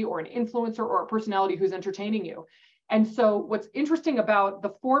celebrity or an influencer or a personality who's entertaining you. And so what's interesting about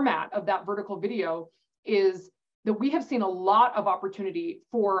the format of that vertical video is that we have seen a lot of opportunity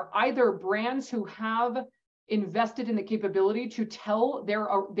for either brands who have invested in the capability to tell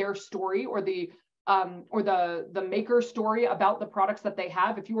their story or the maker story about the products that they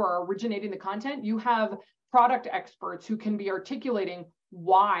have. If you are originating the content, you have product experts who can be articulating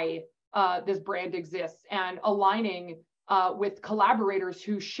why this brand exists and aligning with collaborators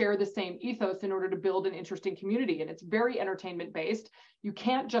who share the same ethos in order to build an interesting community. And it's very entertainment based. You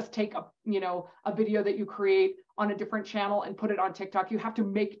can't just take a video that you create on a different channel and put it on TikTok. You have to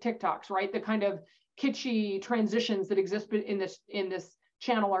make TikToks, right? The kind of kitschy transitions that exist in this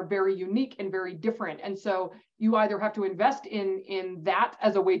channel are very unique and very different. And so you either have to invest in that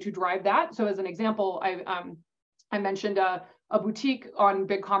as a way to drive that. So as an example, I mentioned a boutique on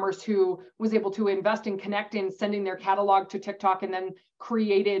BigCommerce who was able to invest and connect in sending their catalog to TikTok, and then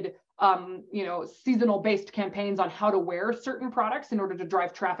created seasonal based campaigns on how to wear certain products in order to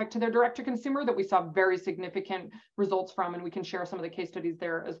drive traffic to their direct to consumer that we saw very significant results from, and we can share some of the case studies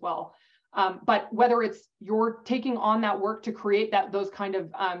there as well. But whether it's you're taking on that work to create those kind of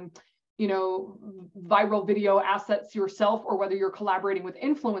viral video assets yourself, or whether you're collaborating with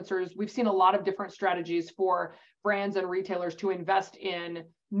influencers, we've seen a lot of different strategies for brands and retailers to invest in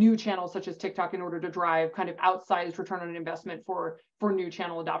new channels such as TikTok in order to drive kind of outsized return on investment for new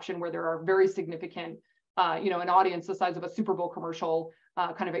channel adoption, where there are very significant, an audience the size of a Super Bowl commercial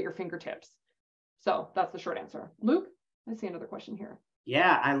kind of at your fingertips. So that's the short answer. Luke, I see another question here.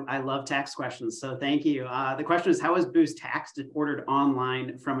 Yeah, I love tax questions, so thank you. The question is, how is Boost taxed if ordered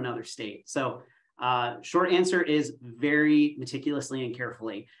online from another state? So short answer is very meticulously and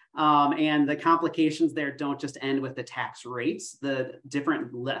carefully. And the complications there don't just end with the tax rates. The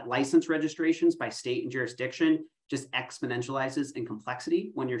different license registrations by state and jurisdiction just exponentializes in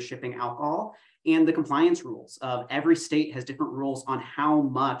complexity when you're shipping alcohol. And the compliance rules of every state has different rules on how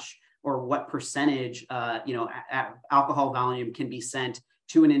much or what percentage alcohol volume can be sent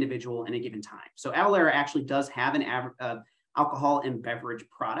to an individual in a given time. So Avalara actually does have an alcohol and beverage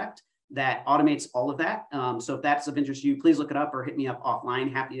product that automates all of that. So if that's of interest to you, please look it up or hit me up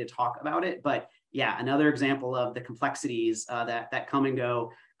offline. Happy to talk about it. But yeah, another example of the complexities that come and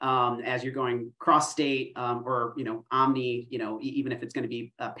go as you're going cross-state or omni. Even if it's going to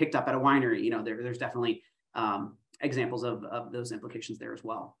be picked up at a winery, there's definitely examples of those implications there as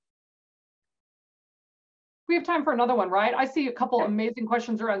well. We have time for another one, right? I see a couple amazing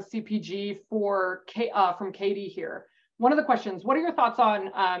questions around CPG from Katie here. One of the questions: what are your thoughts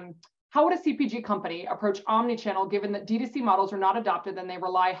on how would a CPG company approach omnichannel given that D2C models are not adopted and they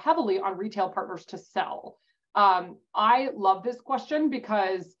rely heavily on retail partners to sell? I love this question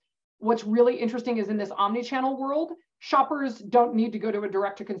because what's really interesting is in this omnichannel world, shoppers don't need to go to a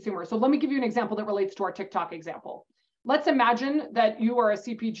direct to consumer. So let me give you an example that relates to our TikTok example. Let's imagine that you are a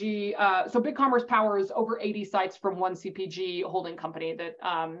CPG. So BigCommerce powers over 80 sites from one CPG holding company that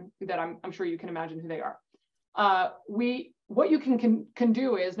I'm sure you can imagine who they are. What you can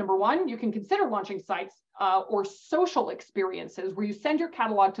do is, number one, you can consider launching sites or social experiences where you send your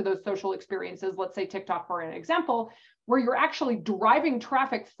catalog to those social experiences. Let's say TikTok for an example, where you're actually driving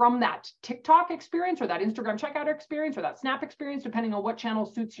traffic from that TikTok experience or that Instagram checkout experience or that Snap experience, depending on what channel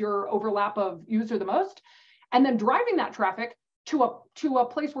suits your overlap of user the most. And then driving that traffic to a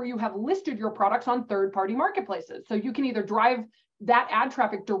place where you have listed your products on third-party marketplaces. So you can either drive that ad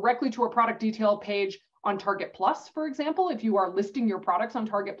traffic directly to a product detail page on Target Plus, for example, if you are listing your products on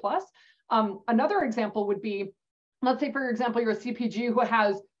Target Plus. Another example would be, let's say, for example, you're a CPG who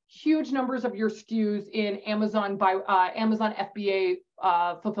has huge numbers of your SKUs in Amazon FBA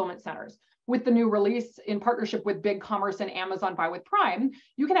fulfillment centers. With the new release in partnership with BigCommerce and Amazon Buy with Prime,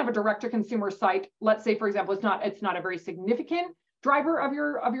 you can have a direct-to-consumer site. Let's say, for example, it's not a very significant driver of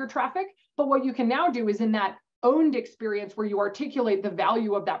your traffic, but what you can now do is in that owned experience where you articulate the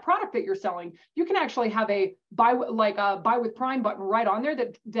value of that product that you're selling, you can actually have a buy with Prime button right on there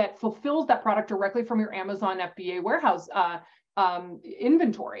that fulfills that product directly from your Amazon FBA warehouse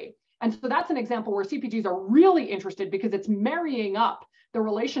inventory. And so that's an example where CPGs are really interested because it's marrying up the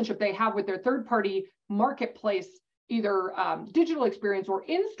relationship they have with their third-party marketplace, either digital experience or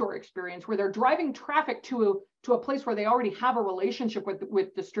in-store experience, where they're driving traffic to a place where they already have a relationship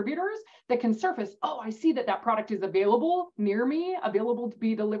with distributors that can surface, oh, I see that product is available near me, available to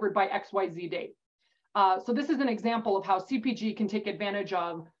be delivered by XYZ date. So this is an example of how CPG can take advantage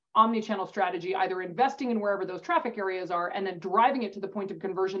of omnichannel strategy, either investing in wherever those traffic areas are and then driving it to the point of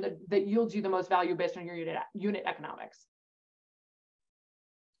conversion that yields you the most value based on your unit economics.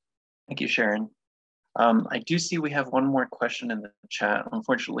 Thank you, Sharon. I do see we have one more question in the chat.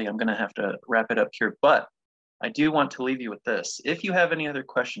 Unfortunately, I'm going to have to wrap it up here, but I do want to leave you with this. If you have any other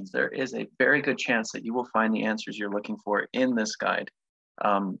questions, there is a very good chance that you will find the answers you're looking for in this guide.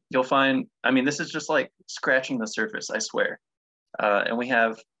 You'll find, this is just like scratching the surface, I swear. And we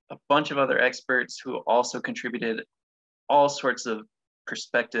have a bunch of other experts who also contributed all sorts of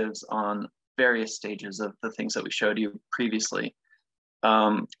perspectives on various stages of the things that we showed you previously.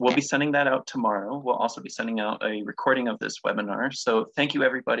 We'll be sending that out tomorrow. We'll also be sending out a recording of this webinar. So thank you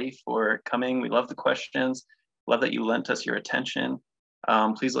everybody for coming. We love the questions. Love that you lent us your attention.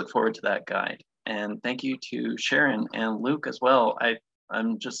 Please look forward to that guide. And thank you to Sharon and Luke as well.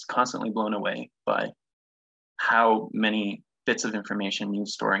 I'm just constantly blown away by how many bits of information you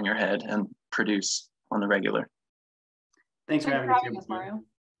store in your head and produce on the regular. Thanks for having us, Mario.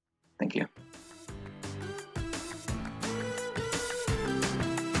 Thank you.